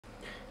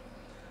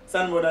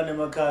Sanibonani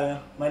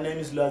emakhaya. My name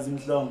is Lwazim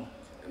Hlong.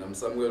 And I'm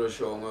Samuel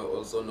Oshongo,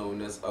 also known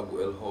as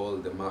Abu El Hall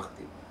the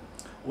Mahdi.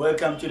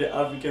 Welcome to the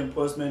African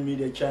Postman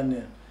Media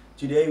channel.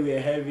 Today we are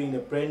having a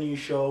brand new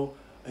show.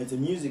 It's a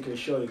musical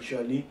show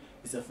actually.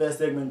 It's the first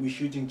segment we're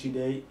shooting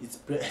today.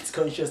 It's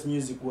Conscious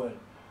Music World.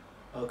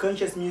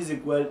 Conscious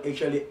Music World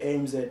actually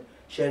aims at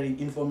sharing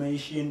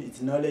information,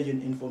 its knowledge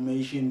and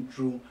information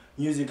through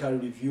musical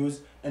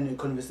reviews and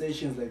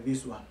conversations like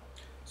this one.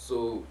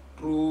 So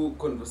through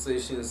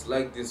conversations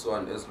like this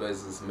one, as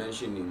Liz is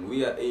mentioning,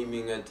 we are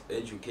aiming at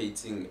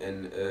educating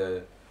and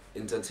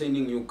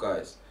entertaining you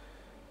guys,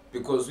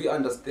 because we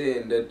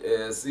understand that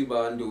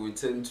Sibandu, we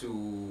tend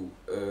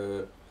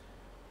to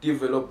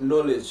develop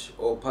knowledge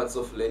or parts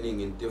of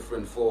learning in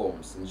different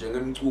forms.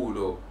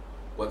 Njengemculo,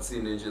 what's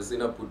in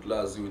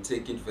Putlazi, we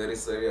take it very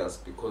serious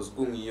because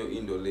kungiyo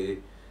indo le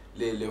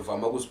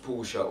vama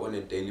kusipusha on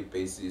a daily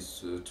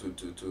basis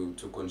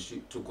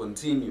to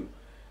continue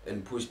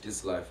and push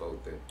this life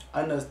out there.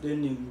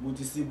 Understanding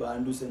ukuthi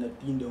sibantu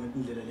senapinda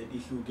ngendlela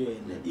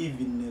letihlukene,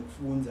 even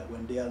nekufundza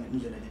kwenteka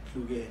ngendlela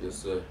letihlukene. Yes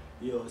sir.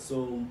 Yeah,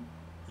 so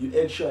you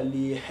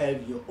actually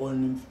have your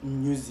own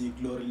music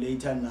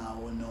later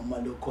now, noma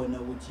lokhona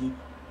ukuthi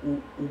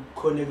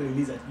ukhona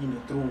release at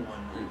through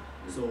one.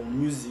 So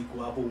music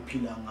wakho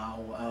uphila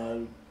ngawo.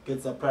 I'll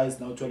get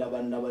surprised now to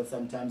abantu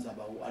sometimes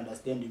about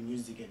understanding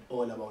music at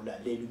all, about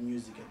lalela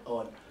music at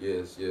all.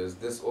 Yes,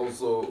 that's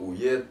also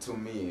weird to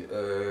me.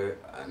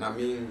 And I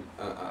mean,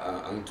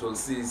 until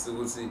see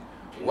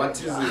what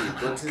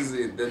is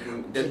it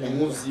that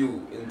moves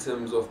you in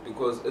terms of,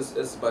 because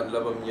as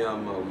Bandlaba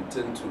Mnyama, we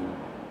tend to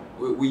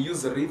we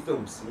use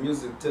rhythms.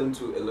 Music tend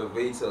to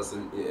elevate us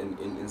and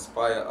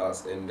inspire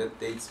us, and that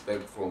dates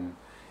back from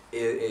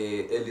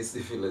early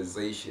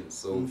civilization.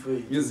 So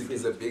music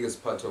is the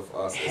biggest part of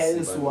us.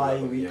 Hence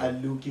why we are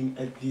looking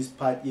at this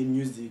part in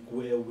music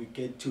where we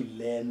get to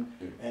learn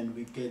and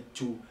we get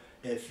to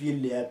feel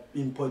the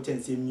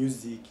importance in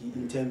music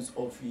in terms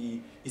of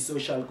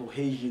social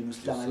cohesion.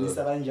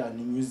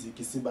 Music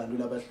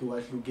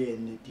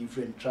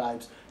different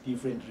tribes,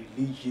 different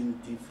religions,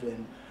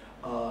 different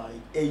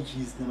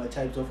ages,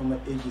 types of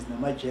ages,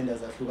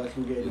 genders are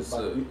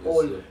but we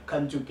all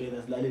come together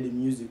as the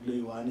music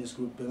one is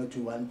group to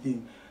one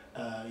thing.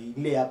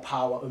 Layer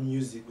power of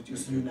music which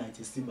is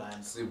united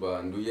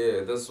Sibandu.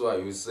 Yeah, that's why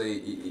we say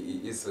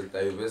it's a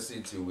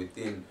diversity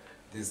within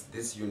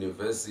this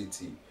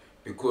university,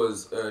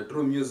 because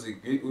through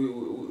music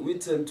we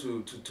tend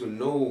to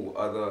know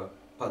other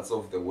parts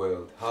of the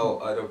world, how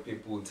other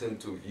people tend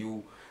to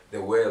view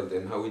the world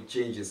and how it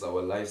changes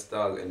our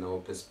lifestyle and our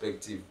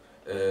perspective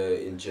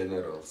in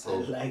general. So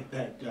I like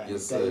that, right?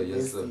 Yes sir,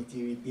 yes sir.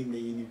 Within the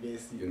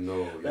university. You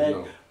know.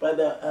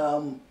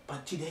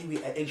 But today we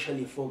are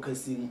actually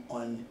focusing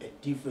on a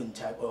different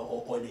type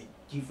or a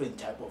different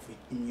type of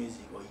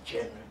music or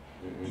genre.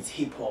 It's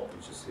hip hop.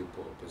 Which is hip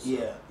hop.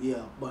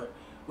 Yeah. But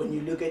when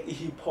you look at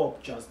hip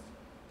hop just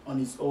on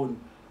its own,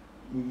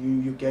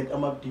 you get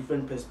a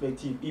different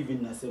perspective.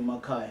 Even as a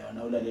Makaya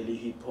now like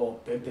hip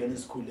hop back then in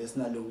school, let's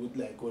not look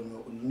like on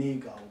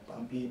nigga or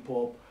bumpy hip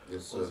hop.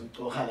 Yes sir.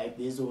 Or like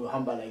this or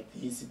humble like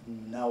this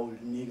now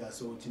nigga,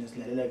 so it's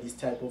like this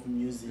type of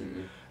music.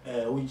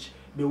 Which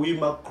the way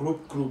my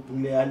group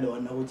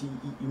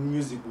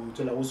music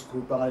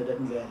group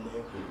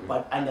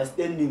but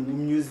understanding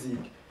music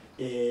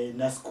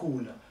na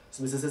school.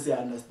 So I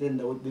understand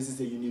that this is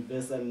a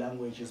universal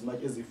language as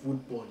much as a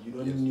football. You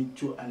don't need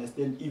to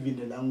understand even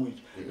the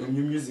language. The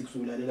new music, so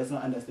let's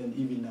not understand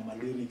even the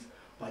lyrics,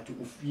 but to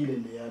feel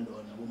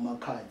the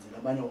cards,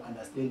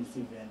 understand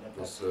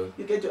the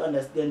you get to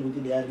understand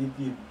what they are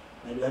rhythm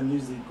and their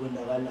music on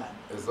the land.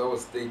 As I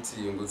was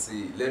stating, you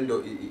see,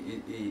 Lendo,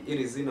 it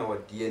is in our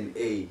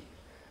DNA.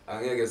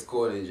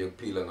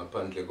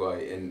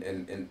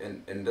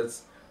 And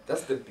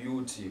that's the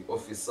beauty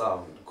of his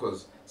sound,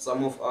 because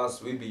some of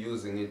us will be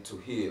using it to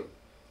heal,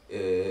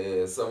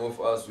 some of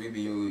us will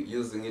be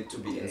using it to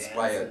be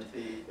inspired.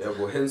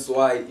 Hence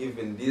why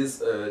even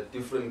these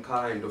different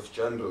kind of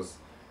genres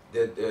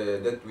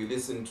that we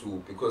listen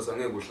to, because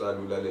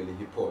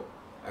hip hop,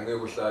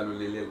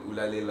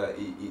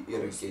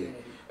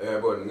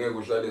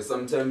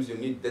 sometimes you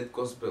need that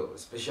gospel,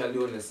 especially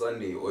on a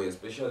Sunday or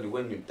especially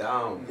when you're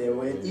down.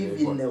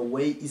 Even the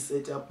way it's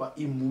set up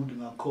a mood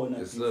in a corner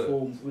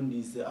before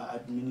this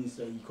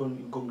administer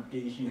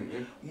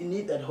congregation. You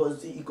need that whole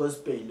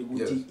gospel,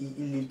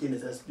 lifting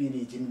as a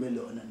spirit and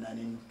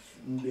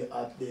be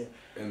up there.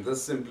 And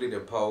that's simply the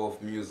power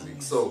of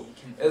music. So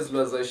as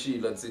Lazashi,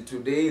 let's say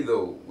today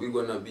though, we're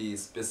gonna be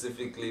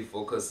specifically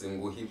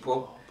focusing on hip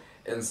hop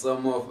and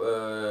some of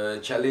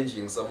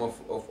challenging some of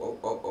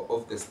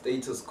the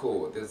status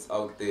quo that's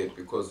out there,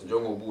 because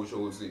Jongo Bush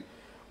also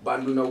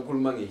bandu na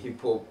ukuluma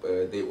hip hop,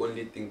 they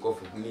only think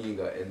of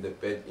nigga and the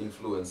bad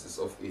influences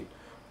of it,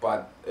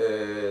 but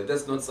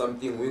that's not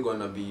something we're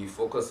gonna be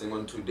focusing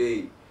on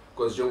today,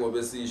 because Jongo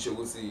Besi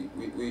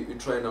we're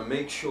trying to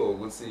make sure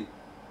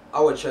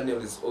our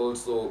channel is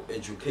also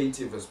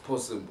educative as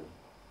possible.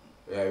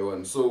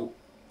 So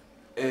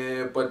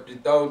But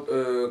without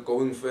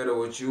going further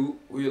with you,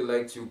 we would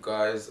like you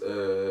guys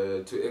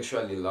to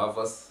actually love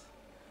us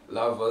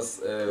as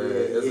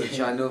a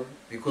channel,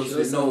 because Show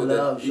we some know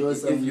love, that show if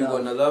some you're love.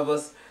 gonna love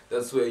us,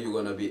 that's where you're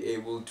gonna be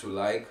able to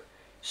like,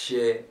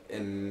 share,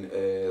 and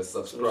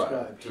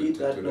subscribe to Hit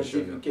that the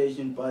channel.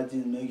 notification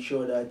button. Make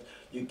sure that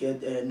you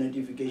get a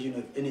notification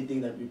of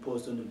anything that we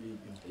post on the video.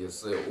 Yes,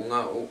 sir.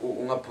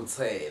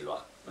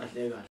 Ungaphuthelwa. Kahle kahle.